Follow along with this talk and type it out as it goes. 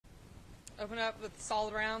Open up with a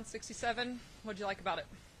solid round, 67. What did you like about it?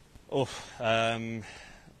 Oh,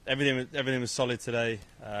 everything was solid today.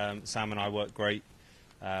 Sam and I worked great.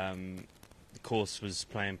 The course was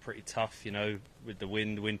playing pretty tough, you know, with the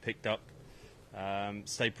wind. The wind picked up.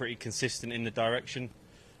 Stayed pretty consistent in the direction.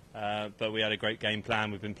 But we had a great game plan.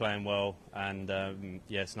 We've been playing well, and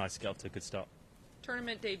yeah, it's nice to get off to a good start.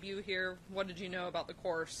 Tournament debut here. What did you know about the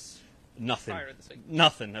course? Nothing. Prior to this week?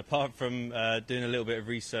 Nothing apart from doing a little bit of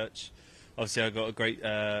research. Obviously, I've got a great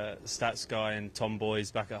stats guy and Tom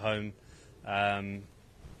Boys back at home,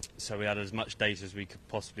 so we had as much data as we could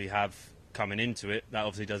possibly have coming into it. That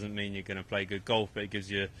obviously doesn't mean you're going to play good golf, but it gives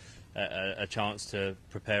you a chance to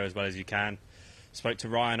prepare as well as you can. Spoke to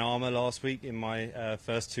Ryan Armour last week in my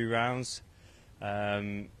first 2 rounds.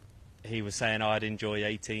 He was saying I'd enjoy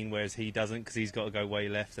 18, whereas he doesn't because he's got to go way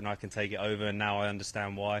left and I can take it over, and now I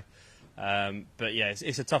understand why. But yeah,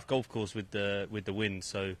 it's a tough golf course with the wind,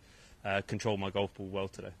 so control my golf ball well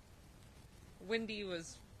today. Windy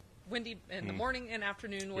in the morning and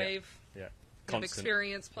afternoon wave. Yeah. You have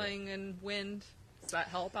experience playing in wind. Does that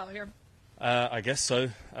help out here? I guess so.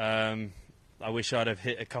 I wish I'd have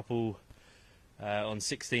hit a couple on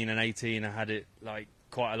 16 and 18. I had it like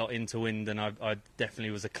quite a lot into wind, and I definitely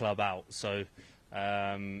was a club out. So,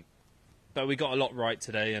 but we got a lot right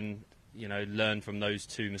today, and you know, learn from those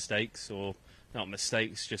 2 mistakes, or not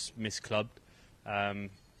mistakes, just misclubbed,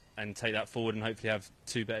 and take that forward, and hopefully have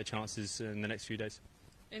 2 better chances in the next few days.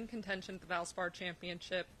 In contention at the Valspar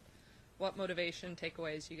Championship, what motivation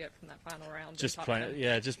takeaways you get from that final round? Just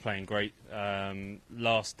playing great.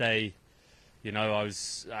 Last day, you know, I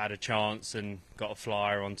had a chance and got a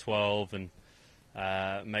flyer on 12 and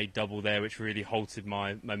made double there, which really halted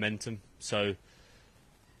my momentum. So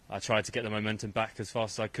I tried to get the momentum back as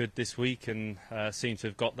fast as I could this week, and seem to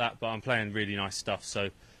have got that. But I'm playing really nice stuff, so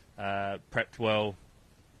prepped well.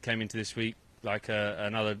 Came into this week like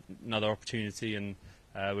another opportunity, and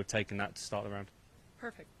we've taken that to start the round.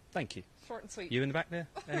 Perfect. Thank you. Short and sweet. You in the back there?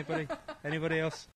 Anybody? Anybody else?